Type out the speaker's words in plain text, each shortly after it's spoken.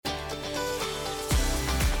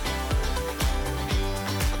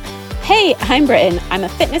Hey, I'm Britton. I'm a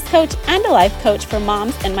fitness coach and a life coach for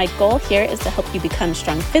moms, and my goal here is to help you become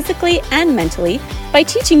strong physically and mentally by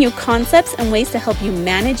teaching you concepts and ways to help you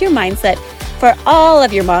manage your mindset for all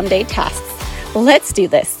of your mom day tasks. Let's do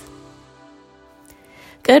this.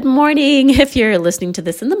 Good morning, if you're listening to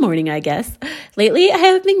this in the morning, I guess. Lately, I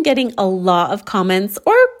have been getting a lot of comments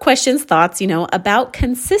or questions, thoughts, about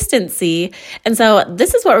consistency. And so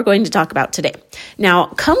this is what we're going to talk about today. Now,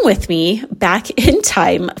 come with me back in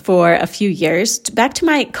time for a few years, back to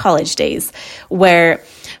my college days, where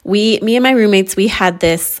me and my roommates, we had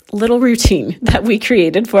this little routine that we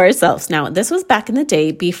created for ourselves. Now, this was back in the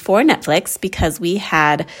day before Netflix, because we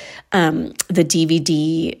had the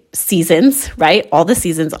DVD seasons, right? All the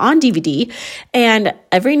seasons on DVD. And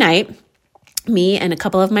every night, me and a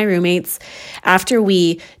couple of my roommates, after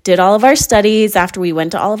we did all of our studies, after we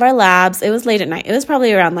went to all of our labs, it was late at night. It was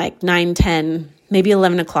probably around like 9, 10, maybe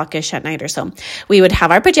 11 o'clock-ish at night or so. We would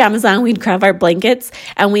have our pajamas on, we'd grab our blankets,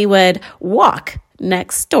 and we would walk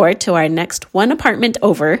next door to our next one apartment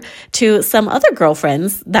over to some other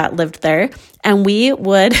girlfriends that lived there. And we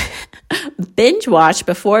would binge watch,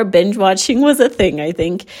 before binge watching was a thing, I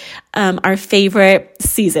think, our favorite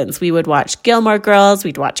seasons. We would watch Gilmore Girls,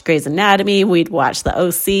 we'd watch Grey's Anatomy, we'd watch The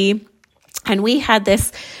OC. And we had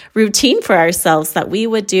this routine for ourselves that we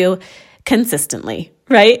would do consistently,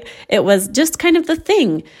 right? It was just kind of the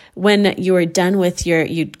thing. When you were done with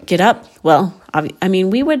you'd get up. Well,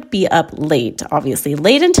 we would be up late, obviously,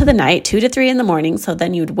 late into the night, 2 to 3 in the morning. So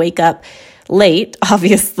then you'd wake up late,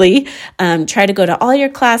 obviously, try to go to all your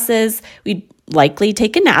classes. We'd likely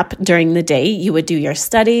take a nap during the day. You would do your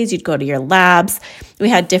studies, you'd go to your labs. We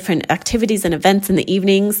had different activities and events in the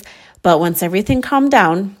evenings. But once everything calmed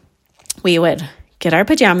down, we would get our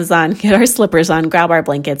pajamas on, get our slippers on, grab our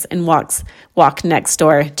blankets, and walk next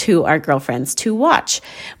door to our girlfriends to watch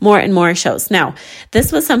more and more shows. Now,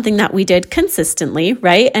 this was something that we did consistently,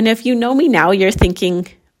 right? And if you know me now, you're thinking,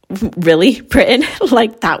 really, Britton?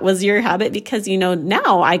 Like that was your habit? Because,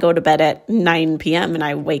 now I go to bed at 9 p.m. and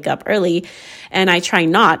I wake up early, and I try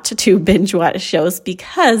not to binge watch shows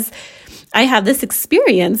because I have this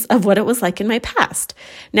experience of what it was like in my past.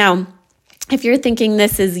 Now, if you're thinking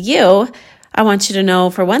this is you, I want you to know,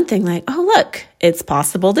 for one thing, look, it's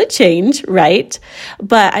possible to change, right?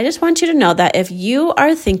 But I just want you to know that if you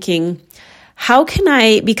are thinking, how can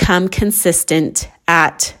I become consistent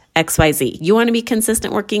at XYZ? You want to be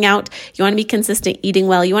consistent working out. You want to be consistent eating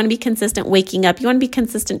well. You want to be consistent waking up. You want to be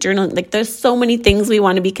consistent journaling. There's so many things we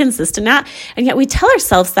want to be consistent at. And yet we tell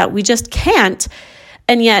ourselves that we just can't.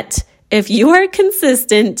 And yet, if you are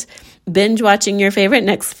consistent binge watching your favorite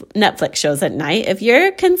Netflix shows at night, if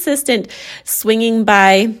you're consistent swinging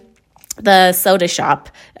by the soda shop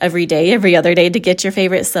every day, every other day to get your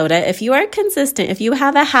favorite soda, if you are consistent, if you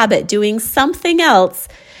have a habit doing something else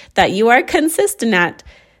that you are consistent at,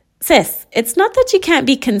 sis, it's not that you can't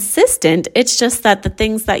be consistent. It's just that the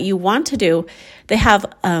things that you want to do, they have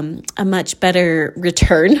a much better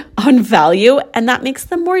return on value, and that makes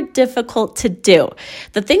them more difficult to do.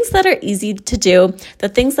 The things that are easy to do, the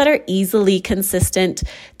things that are easily consistent,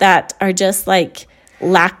 that are just like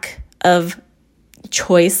lack of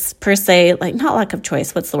choice per se, not lack of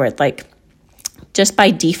choice, what's the word? Just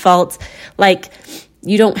by default,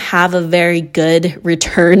 you don't have a very good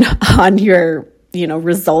return on your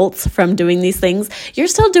results from doing these things, you're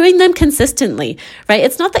still doing them consistently, right?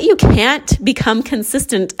 It's not that you can't become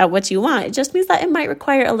consistent at what you want. It just means that it might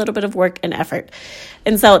require a little bit of work and effort.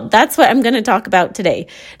 And so that's what I'm going to talk about today.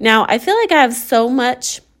 Now, I feel like I have so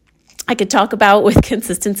much I could talk about with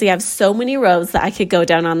consistency. I have so many roads that I could go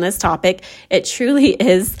down on this topic. It truly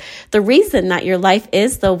is the reason that your life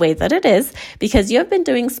is the way that it is, because you have been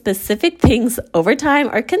doing specific things over time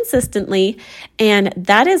or consistently, and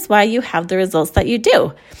that is why you have the results that you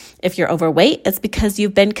do. If you're overweight, it's because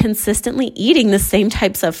you've been consistently eating the same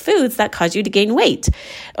types of foods that cause you to gain weight.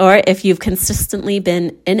 Or if you've consistently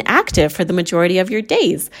been inactive for the majority of your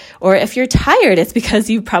days. Or if you're tired, it's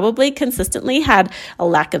because you've probably consistently had a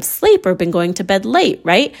lack of sleep or been going to bed late,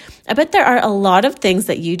 right? I bet there are a lot of things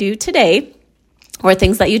that you do today, or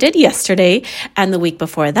things that you did yesterday and the week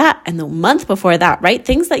before that and the month before that, right?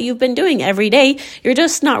 Things that you've been doing every day. You're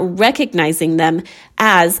just not recognizing them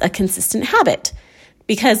as a consistent habit.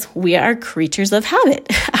 Because we are creatures of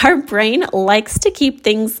habit. Our brain likes to keep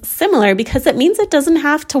things similar because it means it doesn't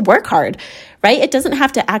have to work hard, right? It doesn't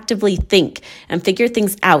have to actively think and figure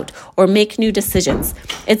things out or make new decisions.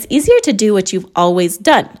 It's easier to do what you've always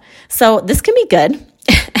done. So this can be good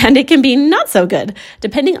and it can be not so good,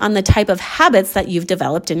 depending on the type of habits that you've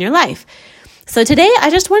developed in your life. So today, I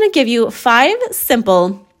just want to give you 5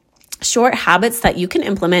 simple short habits that you can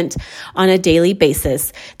implement on a daily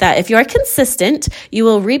basis, that if you are consistent, you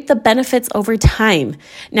will reap the benefits over time.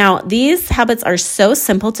 Now, these habits are so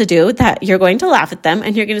simple to do that you're going to laugh at them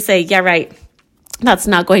and you're going to say, yeah, right, that's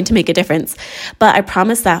not going to make a difference. But I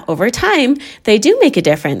promise that over time, they do make a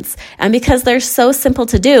difference. And because they're so simple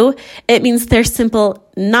to do, it means they're simple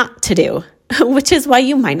not to do, which is why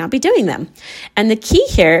you might not be doing them. And the key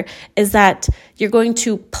here is that you're going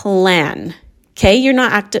to plan. Okay, you're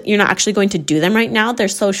not actually going to do them right now. They're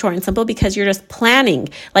so short and simple because you're just planning.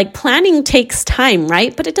 Like planning takes time,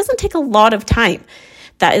 right? But it doesn't take a lot of time.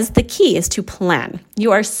 That is the key, is to plan.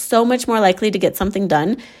 You are so much more likely to get something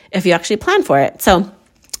done if you actually plan for it. So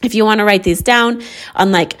if you want to write these down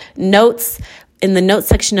on like notes, in the notes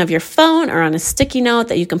section of your phone or on a sticky note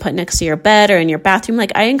that you can put next to your bed or in your bathroom,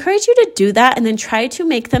 like I encourage you to do that and then try to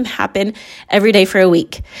make them happen every day for a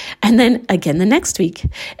week and then again the next week.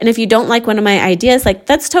 And if you don't like one of my ideas, like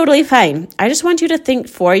that's totally fine. I just want you to think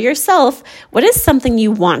for yourself, what is something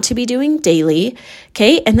you want to be doing daily?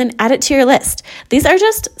 Okay. And then add it to your list. These are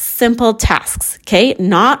just simple tasks. Okay.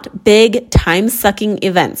 Not big time-sucking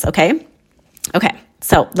events. Okay. Okay.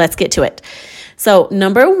 So let's get to it. So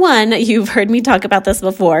number one, you've heard me talk about this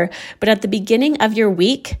before, but at the beginning of your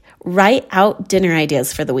week, write out dinner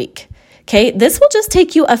ideas for the week. Okay, this will just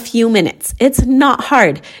take you a few minutes. It's not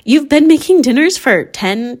hard. You've been making dinners for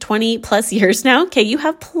 10, 20 plus years now. Okay, you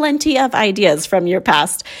have plenty of ideas from your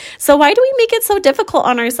past. So why do we make it so difficult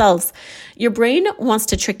on ourselves? Your brain wants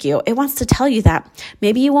to trick you. It wants to tell you that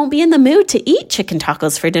maybe you won't be in the mood to eat chicken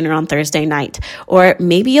tacos for dinner on Thursday night, or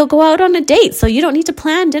maybe you'll go out on a date, so you don't need to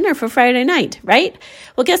plan dinner for Friday night, right?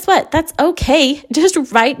 Well, guess what? That's okay. Just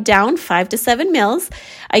write down 5 to 7 meals.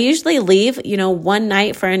 I usually leave, one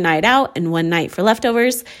night for a night out and one night for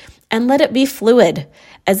leftovers, and let it be fluid.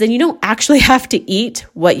 As in, you don't actually have to eat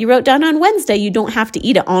what you wrote down on Wednesday. You don't have to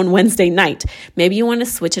eat it on Wednesday night. Maybe you want to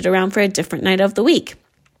switch it around for a different night of the week.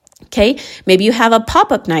 Okay, maybe you have a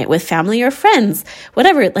pop-up night with family or friends,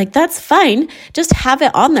 whatever, like that's fine. Just have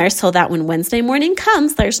it on there so that when Wednesday morning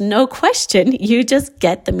comes, there's no question. You just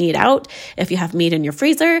get the meat out if you have meat in your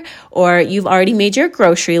freezer, or you've already made your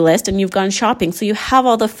grocery list and you've gone shopping. So you have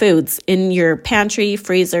all the foods in your pantry,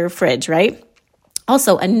 freezer, fridge, right?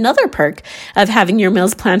 Also, another perk of having your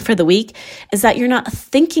meals planned for the week is that you're not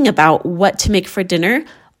thinking about what to make for dinner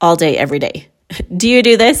all day, every day. Do you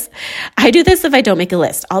do this? I do this if I don't make a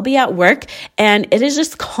list. I'll be at work and it is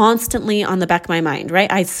just constantly on the back of my mind, right?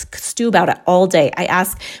 I stew about it all day. I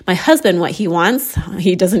ask my husband what he wants.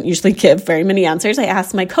 He doesn't usually give very many answers. I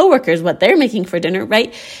ask my coworkers what they're making for dinner,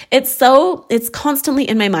 right? It's constantly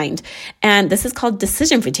in my mind. And this is called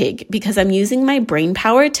decision fatigue because I'm using my brain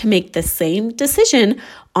power to make the same decision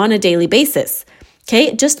on a daily basis.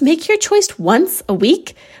 Okay, just make your choice once a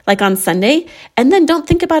week, like on Sunday, and then don't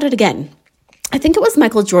think about it again. I think it was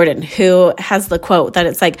Michael Jordan who has the quote that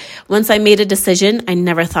it's like, once I made a decision, I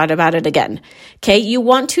never thought about it again. Okay, you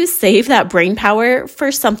want to save that brain power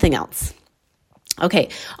for something else. Okay,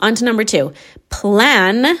 on to number 2,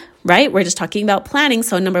 plan, right? We're just talking about planning.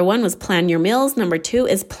 So number 1 was plan your meals. Number 2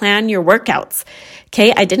 is plan your workouts.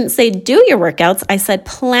 Okay, I didn't say do your workouts. I said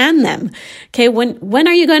plan them. Okay, when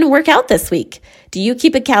are you going to work out this week? Do you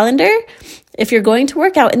keep a calendar? If you're going to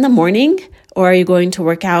work out in the morning, or are you going to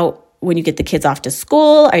work out when you get the kids off to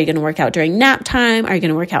school? Are you going to work out during nap time? Are you going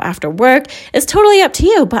to work out after work? It's totally up to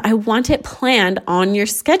you, but I want it planned on your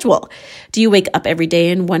schedule. Do you wake up every day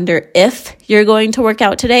and wonder if you're going to work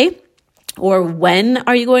out today? Or when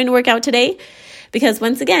are you going to work out today? Because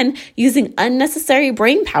once again, using unnecessary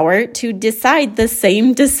brain power to decide the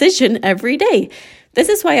same decision every day. This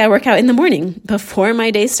is why I work out in the morning before my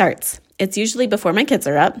day starts. It's usually before my kids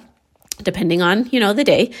are up, depending on, the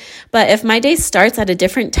day. But if my day starts at a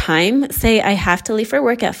different time, say I have to leave for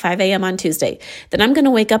work at 5 a.m. on Tuesday, then I'm going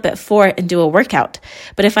to wake up at 4 and do a workout.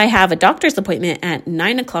 But if I have a doctor's appointment at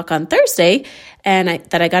 9 o'clock on Thursday and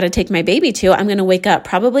I got to take my baby to, I'm going to wake up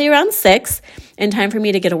probably around 6 in time for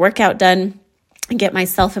me to get a workout done and get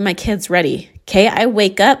myself and my kids ready. Okay, I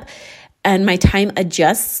wake up and my time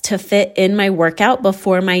adjusts to fit in my workout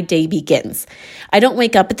before my day begins. I don't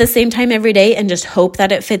wake up at the same time every day and just hope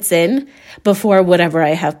that it fits in before whatever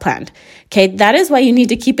I have planned. Okay, that is why you need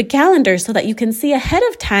to keep a calendar so that you can see ahead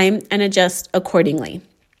of time and adjust accordingly.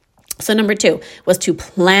 So number 2 was to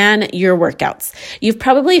plan your workouts. You've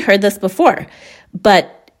probably heard this before,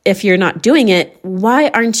 but if you're not doing it, why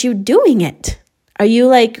aren't you doing it? Are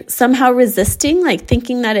you somehow resisting,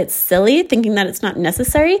 thinking that it's silly, thinking that it's not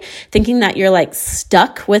necessary, thinking that you're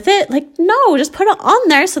stuck with it? No, just put it on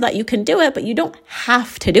there so that you can do it, but you don't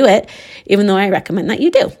have to do it, even though I recommend that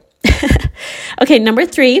you do. Okay, number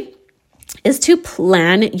 3 is to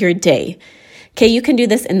plan your day. Okay, you can do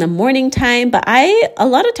this in the morning time, but a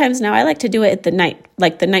lot of times now I like to do it at the night,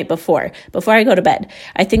 like the night before I go to bed.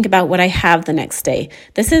 I think about what I have the next day.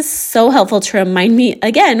 This is so helpful to remind me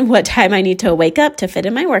again what time I need to wake up to fit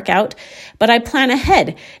in my workout, but I plan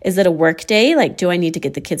ahead. Is it a work day? Like, do I need to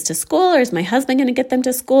get the kids to school, or is my husband going to get them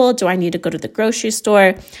to school? Do I need to go to the grocery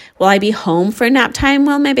store? Will I be home for nap time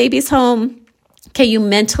while my baby's home? Okay, you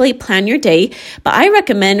mentally plan your day, but I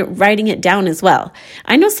recommend writing it down as well.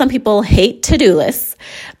 I know some people hate to-do lists,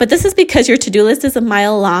 but this is because your to-do list is a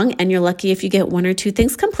mile long and you're lucky if you get 1 or 2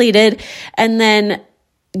 things completed, and then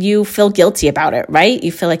you feel guilty about it, right?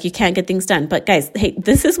 You feel like you can't get things done. But guys, hey,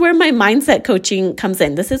 this is where my mindset coaching comes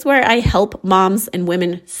in. This is where I help moms and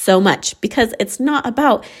women so much, because it's not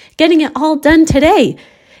about getting it all done today.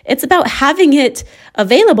 It's about having it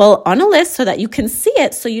available on a list so that you can see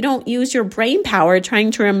it, so you don't use your brain power trying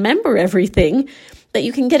to remember everything, that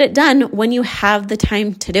you can get it done when you have the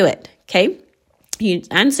time to do it, okay?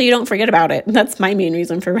 And so you don't forget about it. That's my main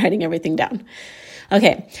reason for writing everything down.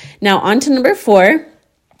 Okay, now on to number 4.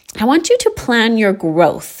 I want you to plan your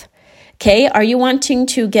growth. Okay, are you wanting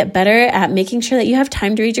to get better at making sure that you have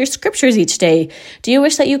time to read your scriptures each day? Do you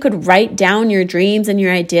wish that you could write down your dreams and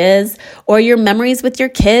your ideas or your memories with your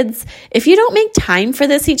kids? If you don't make time for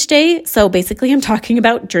this each day, so basically I'm talking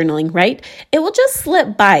about journaling, right? It will just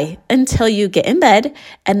slip by until you get in bed,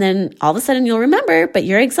 and then all of a sudden you'll remember, but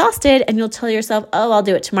you're exhausted and you'll tell yourself, oh, I'll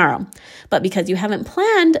do it tomorrow. But because you haven't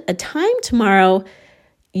planned a time tomorrow,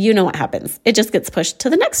 you know what happens. It just gets pushed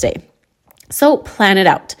to the next day. So plan it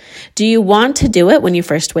out. Do you want to do it when you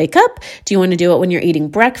first wake up? Do you want to do it when you're eating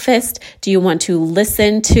breakfast? Do you want to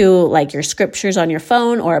listen to like your scriptures on your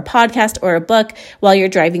phone or a podcast or a book while you're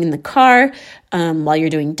driving in the car, while you're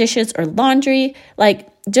doing dishes or laundry? Like,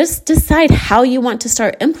 just decide how you want to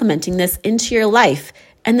start implementing this into your life,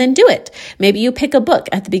 and then do it. Maybe you pick a book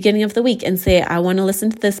at the beginning of the week and say, I want to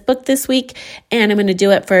listen to this book this week, and I'm going to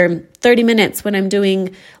do it for 30 minutes when I'm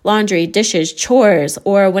doing laundry, dishes, chores,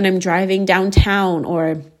 or when I'm driving downtown,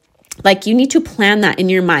 or like, you need to plan that in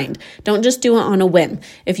your mind. Don't just do it on a whim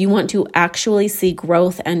if you want to actually see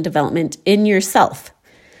growth and development in yourself.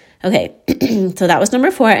 Okay, so that was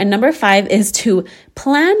number 4. And number 5 is to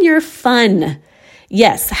plan your fun.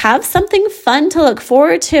 Yes, have something fun to look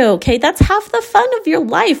forward to. Okay, that's half the fun of your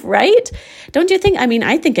life, right? Don't you think? I mean,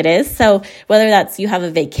 I think it is. So whether that's you have a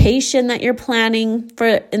vacation that you're planning for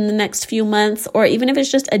in the next few months, or even if it's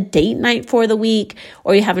just a date night for the week,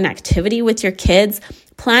 or you have an activity with your kids,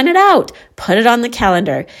 plan it out. Put it on the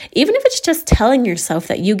calendar. Even if it's just telling yourself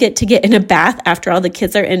that you get to get in a bath after all the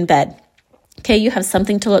kids are in bed. Okay, you have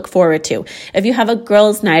something to look forward to. If you have a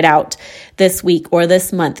girls' night out this week or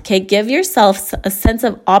this month, okay, give yourself a sense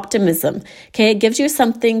of optimism. Okay, it gives you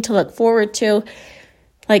something to look forward to.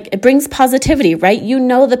 Like, it brings positivity, right? You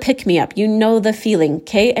know the pick-me-up, you know the feeling,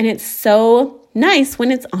 okay? And it's so nice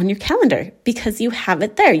when it's on your calendar because you have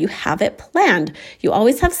it there, you have it planned. You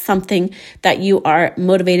always have something that you are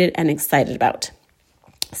motivated and excited about.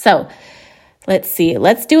 So, let's see.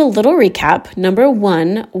 Let's do a little recap. Number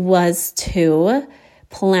 1 was to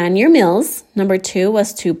plan your meals. Number 2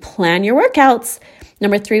 was to plan your workouts.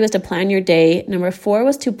 Number 3 was to plan your day. Number 4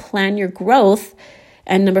 was to plan your growth.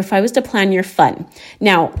 And number 5 was to plan your fun.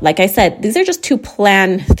 Now, like I said, these are just to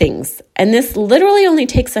plan things. And this literally only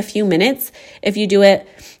takes a few minutes if you do it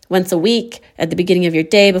once a week at the beginning of your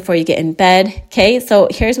day before you get in bed. Okay, so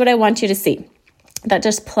here's what I want you to see. That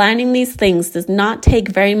just planning these things does not take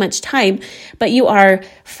very much time, but you are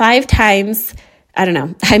 5 times, I don't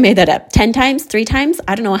know, I made that up, 10 times, 3 times,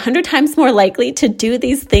 I don't know, 100 times more likely to do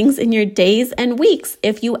these things in your days and weeks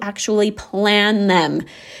if you actually plan them.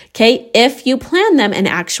 Okay, if you plan them and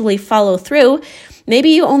actually follow through,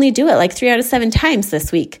 maybe you only do it like 3 out of 7 times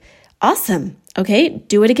this week. Awesome. Okay,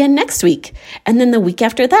 do it again next week, and then the week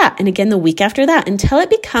after that, and again the week after that, until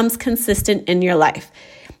it becomes consistent in your life.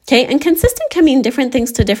 Okay, and consistent can mean different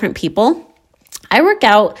things to different people. I work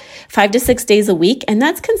out 5 to 6 days a week, and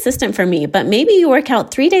that's consistent for me. But maybe you work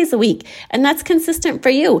out 3 days a week, and that's consistent for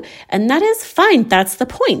you. And that is fine. That's the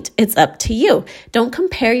point. It's up to you. Don't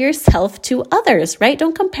compare yourself to others, right?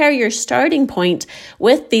 Don't compare your starting point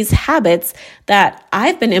with these habits that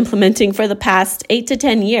I've been implementing for the past 8 to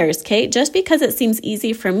 10 years, okay? Just because it seems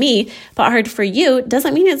easy for me, but hard for you,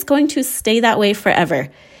 doesn't mean it's going to stay that way forever.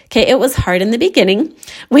 Okay, it was hard in the beginning.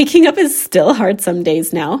 Waking up is still hard some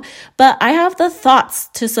days now, but I have the thoughts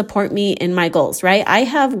to support me in my goals, right? I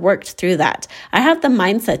have worked through that. I have the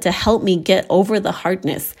mindset to help me get over the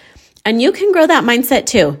hardness. And you can grow that mindset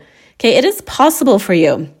too. Okay, it is possible for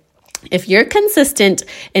you. If you're consistent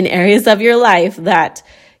in areas of your life that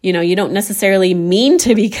you don't necessarily mean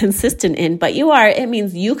to be consistent in, but you are. It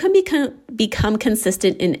means you can become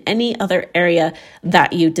consistent in any other area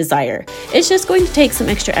that you desire. It's just going to take some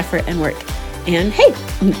extra effort and work. And hey,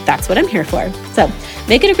 that's what I'm here for. So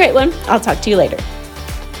make it a great one. I'll talk to you later.